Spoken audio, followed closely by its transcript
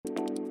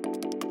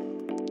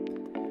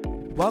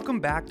Welcome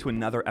back to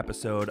another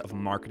episode of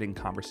Marketing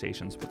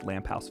Conversations with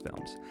Lamp House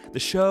Films, the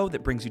show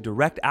that brings you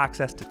direct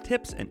access to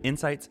tips and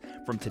insights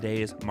from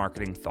today's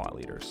marketing thought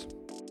leaders.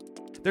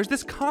 There's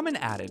this common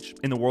adage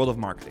in the world of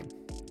marketing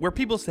where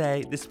people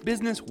say this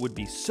business would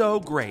be so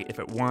great if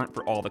it weren't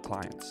for all the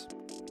clients.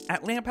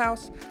 At Lamp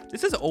House,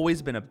 this has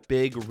always been a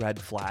big red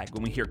flag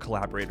when we hear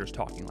collaborators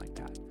talking like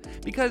that,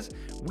 because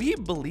we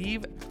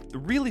believe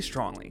really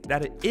strongly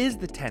that it is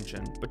the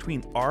tension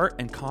between art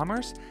and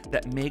commerce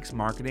that makes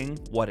marketing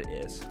what it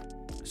is.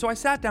 So I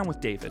sat down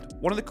with David,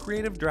 one of the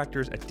creative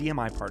directors at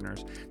DMI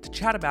Partners, to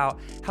chat about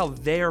how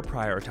they're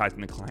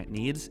prioritizing the client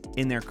needs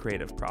in their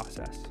creative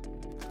process.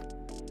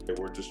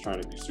 We're just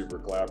trying to be super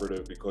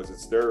collaborative because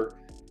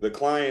the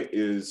client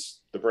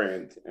is the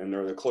brand and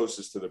they're the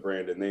closest to the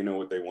brand and they know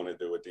what they want to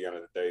do at the end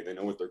of the day. They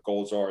know what their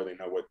goals are. They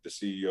know what the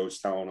CEO is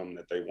telling them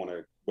that they want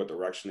to, what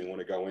direction they want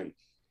to go in.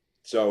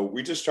 So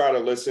we just try to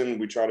listen.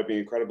 We try to be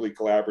incredibly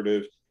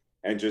collaborative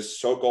and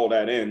just soak all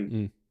that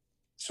in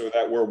so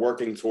that we're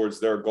working towards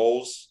their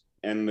goals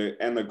and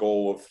the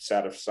goal of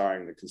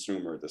satisfying the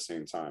consumer at the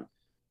same time.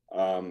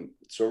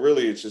 So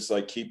really it's just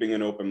like keeping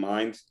an open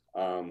mind.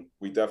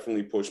 We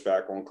definitely push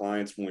back on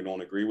clients when we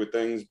don't agree with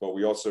things, but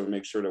we also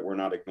make sure that we're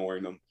not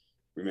ignoring them.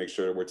 We make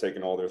sure that we're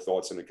taking all their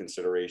thoughts into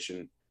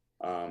consideration.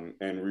 And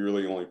we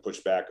really only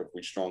push back if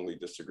we strongly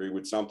disagree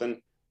with something.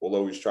 We'll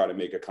always try to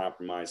make a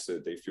compromise so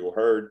that they feel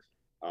heard,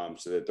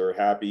 so that they're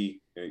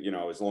happy. And,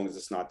 as long as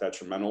it's not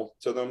detrimental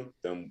to them,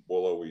 then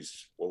we'll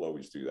always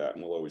do that.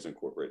 And we'll always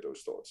incorporate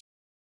those thoughts.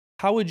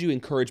 How would you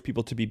encourage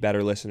people to be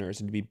better listeners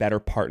and to be better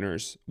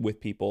partners with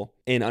people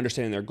in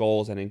understanding their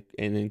goals and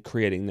in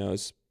creating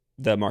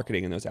the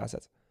marketing and those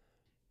assets?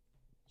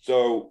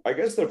 So I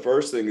guess the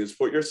first thing is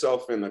put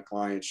yourself in the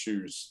client's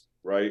shoes,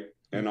 right?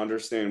 And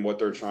understand what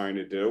they're trying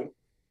to do.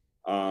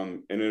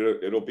 And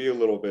it'll be a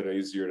little bit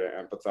easier to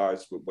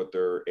empathize with what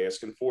they're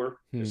asking for,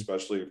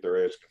 especially if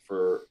they're asking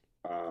for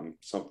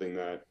something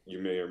that you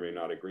may or may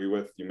not agree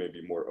with. You may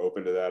be more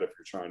open to that if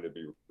you're trying to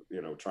be,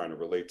 trying to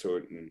relate to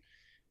it and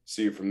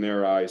see it from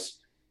their eyes.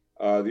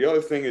 The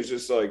other thing is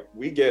just like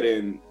we get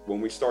in when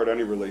we start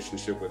any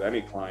relationship with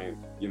any client,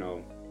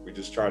 we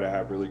just try to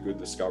have really good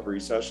discovery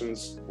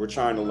sessions. We're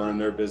trying to learn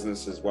their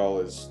business as well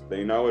as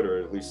they know it, or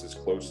at least as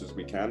close as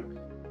we can.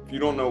 If you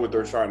don't know what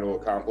they're trying to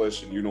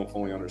accomplish and you don't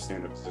fully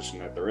understand the position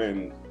that they're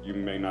in, you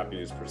may not be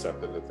as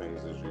perceptive of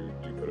things as you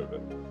could have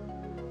been.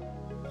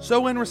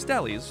 So when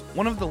Rastelli's,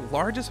 one of the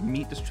largest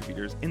meat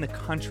distributors in the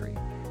country,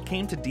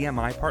 came to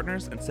DMI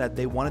Partners and said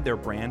they wanted their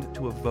brand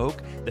to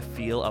evoke the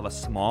feel of a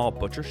small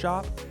butcher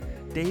shop,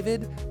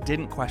 David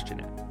didn't question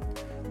it.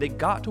 They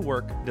got to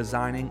work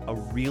designing a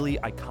really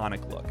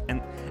iconic look.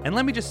 And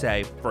let me just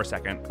say for a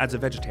second, as a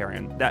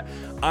vegetarian, that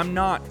I'm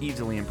not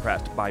easily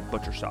impressed by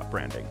butcher shop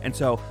branding. And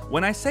so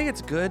when I say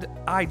it's good,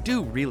 I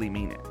do really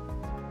mean it.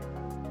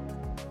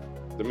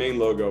 The main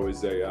logo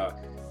is a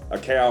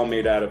cow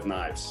made out of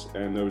knives,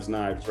 and those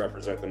knives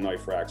represent the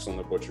knife racks on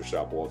the butcher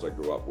shop walls I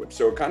grew up with.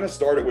 So it kind of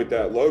started with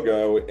that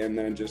logo and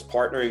then just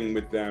partnering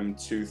with them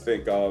to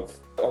think of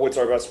what's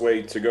our best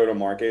way to go to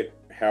market?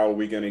 How are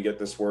we going to get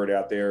this word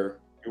out there?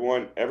 We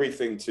want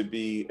everything to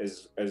be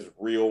as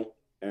real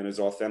and as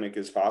authentic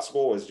as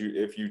possible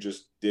if you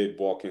just did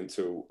walk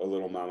into a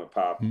little mom and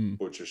pop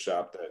butcher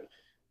shop that,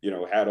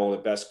 had all the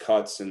best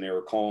cuts and they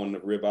were calling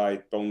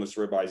the boneless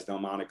ribeyes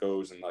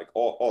Delmonico's and like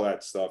all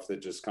that stuff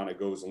that just kind of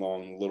goes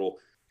along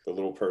the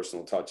little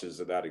personal touches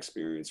of that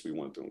experience we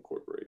want to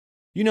incorporate.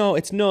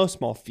 It's no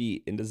small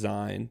feat in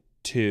design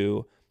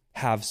to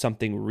have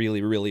something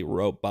really, really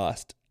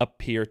robust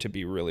appear to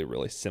be really,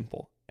 really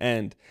simple.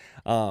 And,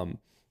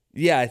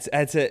 yeah,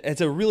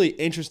 it's a really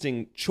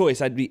interesting choice.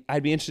 I'd be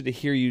interested to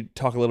hear you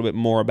talk a little bit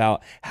more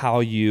about how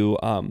you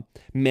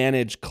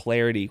manage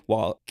clarity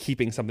while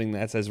keeping something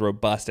that's as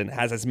robust and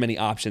has as many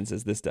options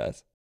as this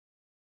does.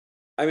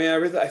 I mean,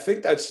 I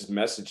think that's just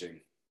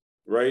messaging,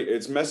 right?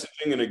 It's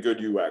messaging and a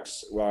good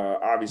UX.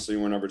 Obviously,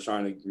 we're never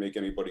trying to make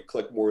anybody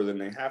click more than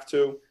they have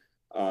to.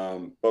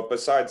 But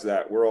besides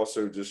that, we're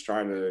also just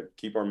trying to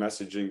keep our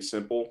messaging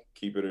simple,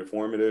 keep it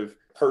informative.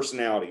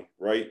 Personality,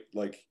 right?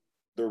 Like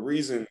the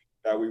reason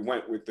that we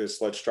went with this,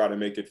 let's try to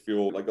make it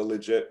feel like a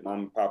legit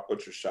mom and pop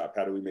butcher shop.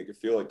 How do we make it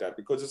feel like that?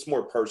 Because it's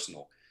more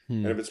personal.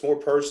 And if it's more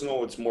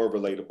personal, it's more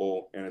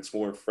relatable and it's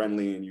more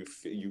friendly and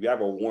you have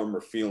a warmer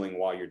feeling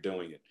while you're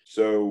doing it.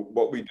 So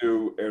what we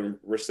do, and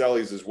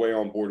Rastelli's is way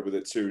on board with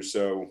it too.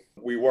 So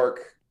we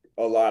work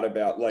a lot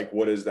about like,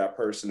 what is that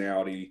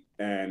personality?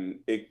 And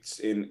it's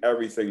in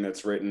everything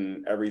that's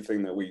written,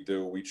 everything that we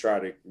do, we try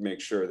to make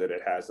sure that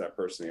it has that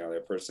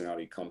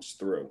personality comes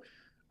through.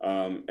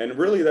 And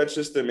really that's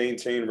just to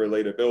maintain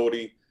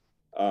relatability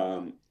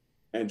and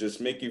just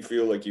make you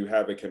feel like you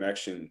have a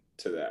connection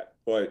to that.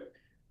 But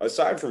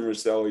aside from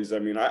Rastelli's, I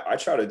mean, I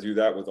try to do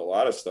that with a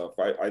lot of stuff.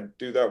 I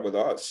do that with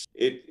us.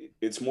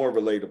 It's more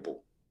relatable.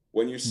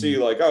 When you see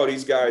like, oh,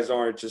 these guys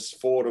aren't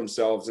just full of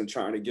themselves and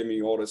trying to give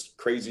me all this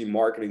crazy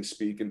marketing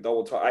speak and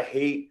double talk. I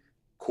hate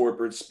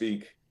corporate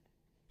speak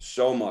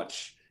so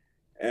much.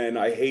 And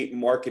I hate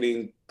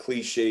marketing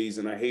cliches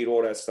and I hate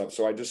all that stuff.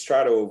 So I just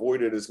try to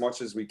avoid it as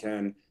much as we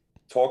can,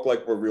 talk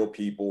like we're real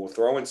people,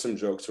 throw in some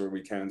jokes where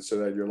we can so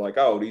that you're like,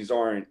 oh, these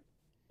aren't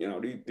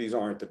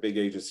the big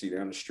agency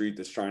down the street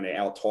that's trying to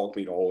out-talk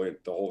me the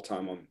whole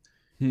time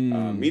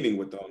I'm meeting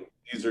with them.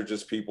 These are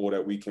just people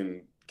that we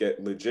can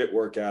get legit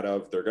work out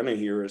of. They're going to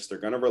hear us. They're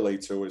going to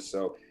relate to us.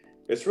 So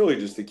it's really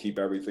just to keep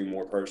everything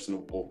more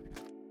personable.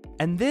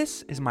 And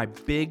this is my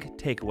big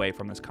takeaway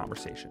from this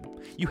conversation.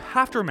 You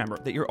have to remember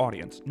that your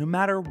audience, no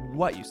matter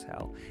what you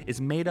sell, is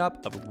made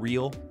up of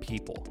real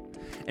people.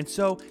 And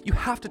so you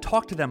have to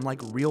talk to them like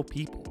real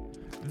people.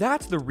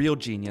 That's the real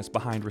genius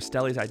behind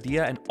Rastelli's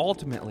idea and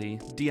ultimately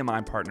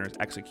DMI Partners'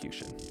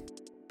 execution.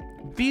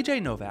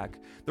 BJ Novak,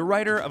 the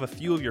writer of a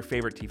few of your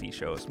favorite TV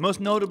shows, most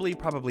notably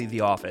probably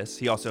The Office,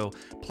 he also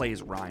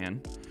plays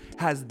Ryan,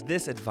 has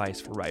this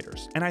advice for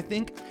writers, and I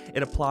think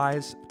it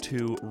applies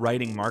to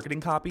writing marketing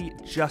copy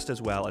just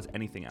as well as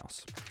anything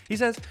else. He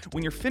says,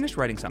 when you're finished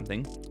writing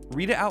something,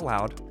 read it out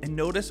loud and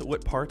notice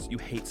what parts you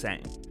hate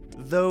saying.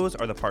 Those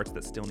are the parts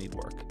that still need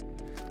work.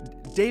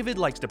 David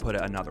likes to put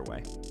it another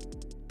way.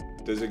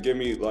 Does it give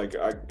me, like,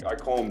 I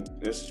call them,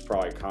 this is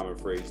probably a common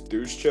phrase,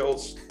 douche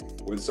chills?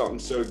 When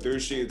something's so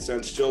douchey, it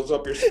sends chills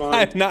up your spine?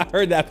 I've not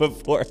heard that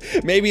before.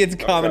 Maybe it's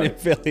common in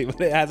Philly,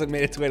 but it hasn't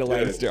made its way to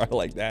Lancaster. I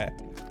like that.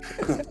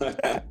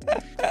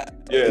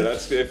 Yeah,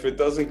 if it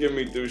doesn't give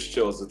me douche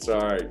chills, it's all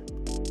right.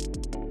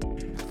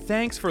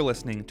 Thanks for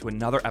listening to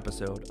another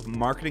episode of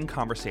Marketing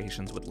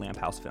Conversations with Lamp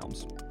House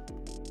Films.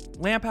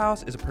 Lamp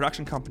House is a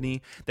production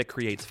company that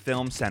creates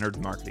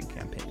film-centered marketing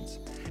campaigns.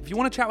 If you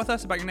want to chat with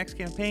us about your next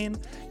campaign,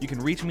 you can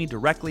reach me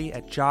directly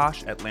at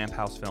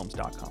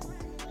josh@lamphousefilms.com.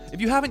 If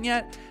you haven't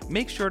yet,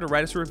 make sure to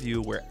write us a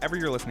review wherever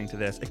you're listening to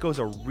this. It goes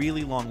a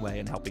really long way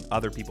in helping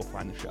other people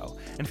find the show.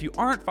 And if you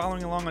aren't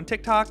following along on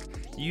TikTok,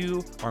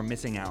 you are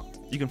missing out.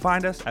 You can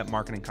find us at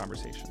Marketing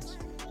Conversations.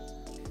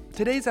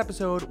 Today's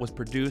episode was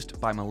produced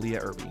by Malia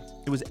Irby.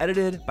 It was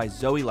edited by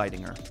Zoe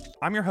Leidinger.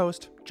 I'm your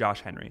host, Josh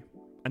Henry.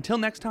 Until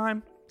next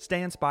time,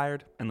 stay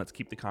inspired and let's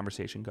keep the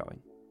conversation going.